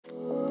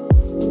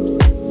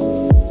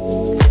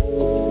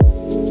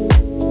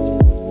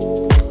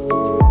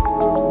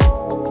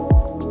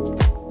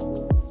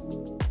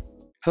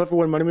Hello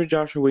everyone, my name is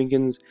Joshua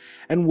Winkins,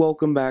 and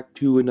welcome back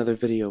to another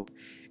video.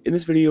 In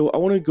this video, I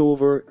want to go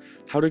over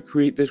how to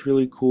create this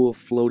really cool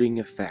floating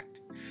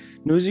effect.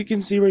 Now as you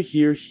can see right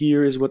here,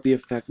 here is what the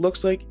effect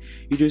looks like.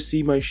 You just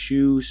see my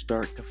shoe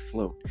start to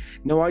float.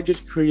 Now I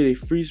just created a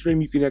freeze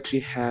frame. You can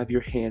actually have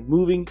your hand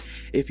moving.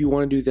 If you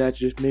want to do that,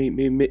 just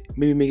maybe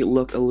make it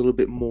look a little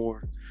bit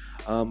more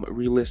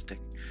realistic.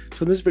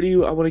 So in this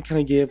video, I want to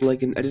kind of give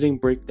like an editing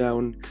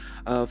breakdown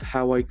of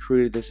how I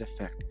created this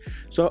effect.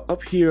 So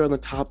up here on the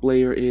top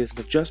layer is an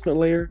adjustment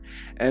layer,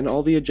 and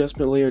all the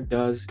adjustment layer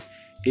does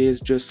is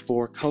just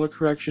for color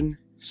correction.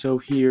 So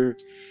here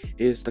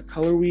is the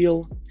color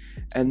wheel,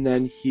 and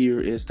then here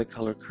is the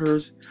color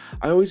curves.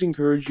 I always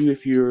encourage you,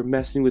 if you're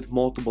messing with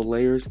multiple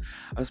layers,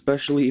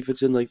 especially if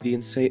it's in like the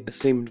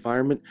same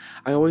environment,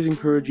 I always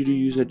encourage you to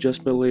use an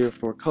adjustment layer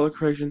for color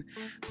correction.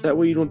 That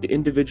way you don't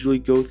individually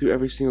go through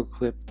every single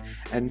clip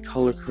and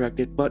color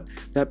correct it. But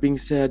that being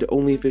said,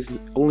 only if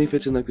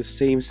it's in like the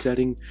same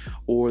setting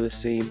or the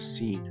same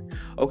scene.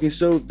 Okay,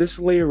 so this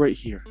layer right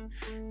here,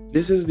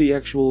 this is the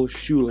actual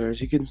shoe layer.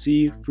 As you can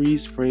see,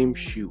 freeze frame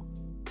shoe.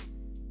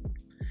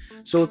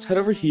 So let's head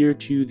over here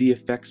to the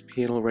effects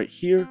panel right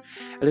here,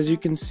 and as you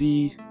can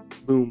see,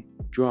 boom,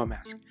 draw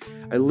mask.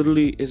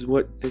 Literally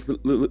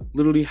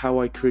how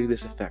I created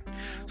this effect.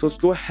 So let's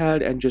go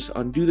ahead and just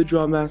undo the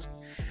draw mask,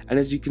 and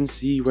as you can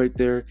see right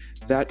there,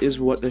 that is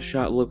what the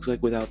shot looks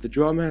like without the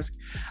draw mask.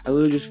 I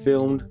literally just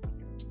filmed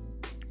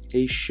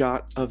a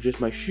shot of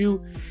just my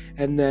shoe,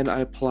 and then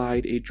I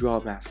applied a draw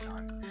mask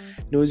on.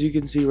 Now as you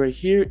can see right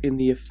here in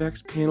the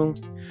effects panel,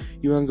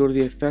 you want to go to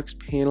the effects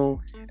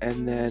panel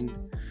and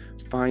then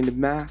find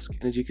mask,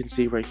 and as you can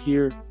see right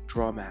here,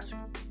 draw mask.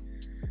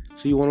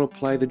 So you want to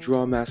apply the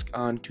draw mask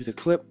onto the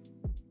clip.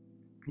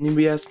 And you'll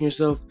be asking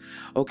yourself,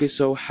 okay,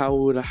 so how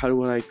would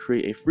I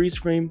create a freeze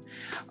frame?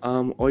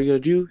 All you gotta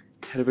do,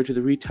 head over to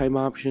the retime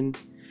option,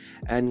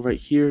 and right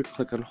here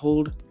click on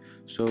hold.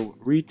 So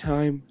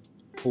retime,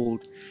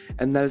 hold,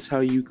 and that is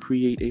how you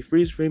create a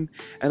freeze frame.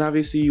 And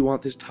obviously you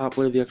want this top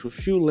layer, the actual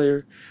shoe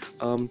layer,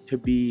 to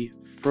be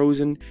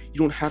frozen. You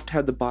don't have to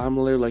have the bottom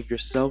layer like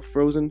yourself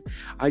frozen.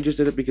 I just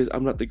did it because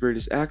I'm not the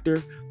greatest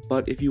actor,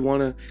 but if you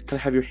want to kind of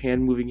have your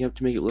hand moving, you have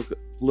to make it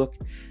look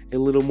a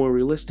little more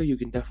realistic. You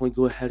can definitely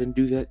go ahead and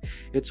do that.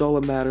 It's all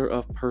a matter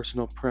of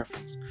personal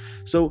preference.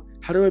 So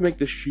how do I make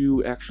the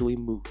shoe actually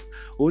move?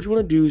 Well, what you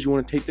want to do is you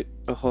want to take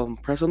the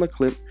press on the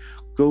clip,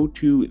 go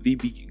to the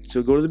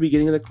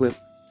beginning of the clip,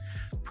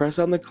 press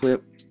on the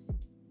clip,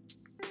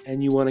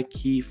 and you want to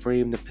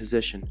keyframe the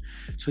position.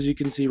 So as you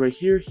can see right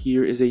here,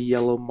 here is a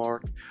yellow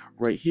mark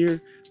right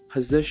here,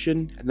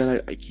 position, and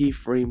then I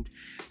keyframed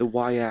the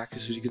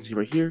y-axis. As you can see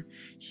right here,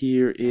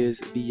 here is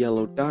the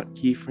yellow dot,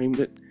 keyframed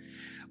it.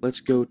 Let's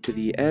go to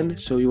the end.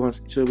 So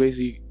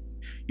basically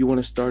you want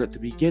to start at the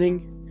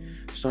beginning,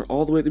 start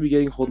all the way at the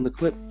beginning, holding the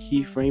clip,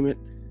 keyframe it,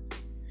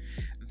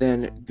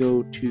 then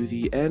go to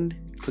the end,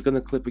 click on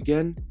the clip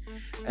again,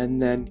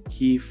 and then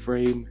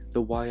keyframe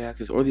the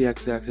y-axis or the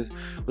x-axis,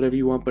 whatever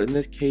you want. But in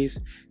this case,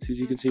 as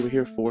you can see right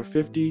here,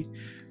 450.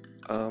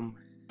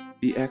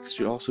 The x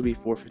should also be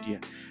 450. Yeah.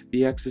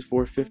 The x is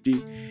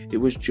 450. It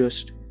was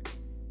just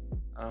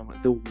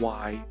the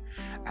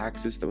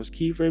y-axis that was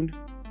keyframed.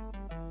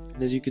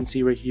 And as you can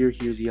see right here,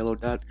 here's the yellow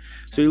dot.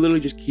 So you're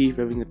literally just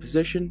keyframing the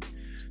position.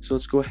 So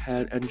let's go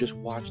ahead and just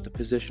watch the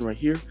position right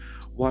here.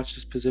 Watch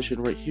this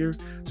position right here.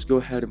 Let's go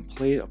ahead and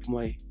play it up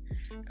my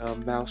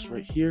mouse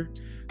right here.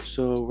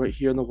 So right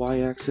here on the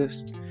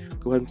y-axis,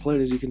 go ahead and play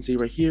it. As you can see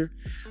right here,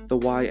 the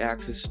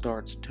y-axis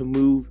starts to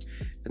move,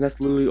 and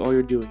that's literally all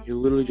you're doing. You're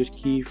literally just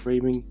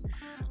keyframing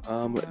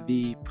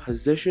the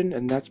position,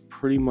 and that's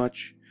pretty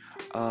much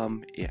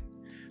it.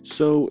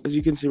 So as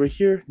you can see right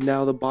here,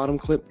 now the bottom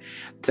clip,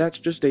 that's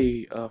just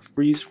a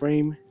freeze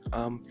frame.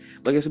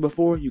 Like I said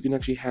before, you can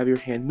actually have your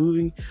hand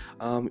moving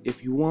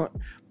if you want,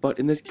 but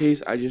in this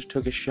case I just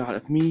took a shot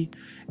of me,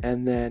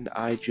 and then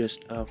I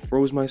just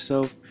froze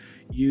myself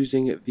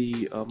using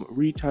the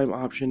retime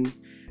option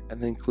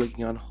and then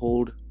clicking on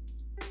hold.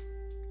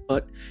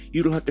 But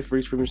you don't have to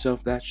freeze frame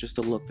yourself. That's just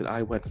the look that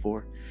I went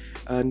for.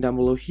 And down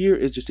below here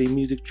is just a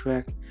music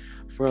track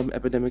from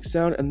Epidemic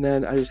Sound, and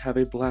then I just have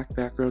a black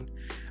background.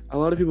 A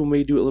lot of people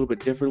may do it a little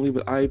bit differently,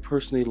 but I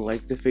personally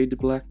like the fade to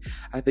black.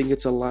 I think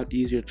it's a lot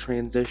easier to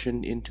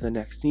transition into the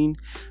next scene,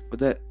 but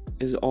that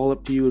is all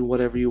up to you and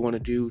whatever you want to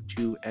do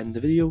to end the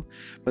video.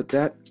 But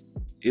that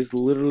is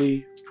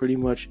literally pretty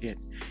much it.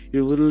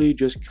 You're literally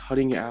just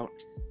cutting out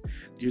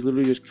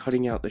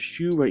the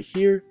shoe right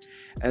here,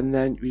 and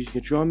then using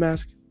a draw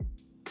mask,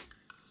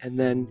 and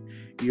then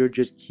you're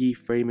just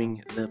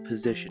keyframing the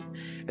position,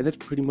 and that's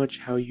pretty much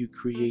how you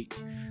create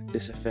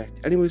this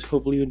effect. Anyways,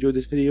 hopefully you enjoyed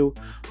this video.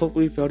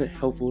 Hopefully you found it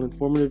helpful and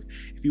informative.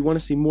 If you want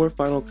to see more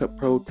Final Cut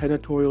Pro 10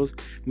 tutorials,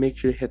 make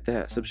sure to hit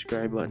that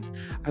subscribe button.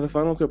 I have a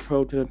Final Cut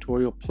Pro 10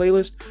 tutorial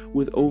playlist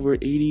with over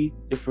 80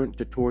 different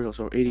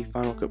tutorials, or 80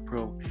 Final Cut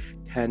Pro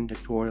 10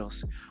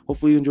 tutorials.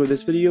 Hopefully you enjoyed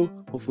this video.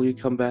 Hopefully you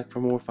come back for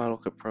more Final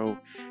Cut Pro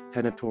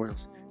 10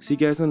 tutorials. See you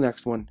guys in the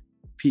next one.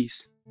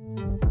 Peace.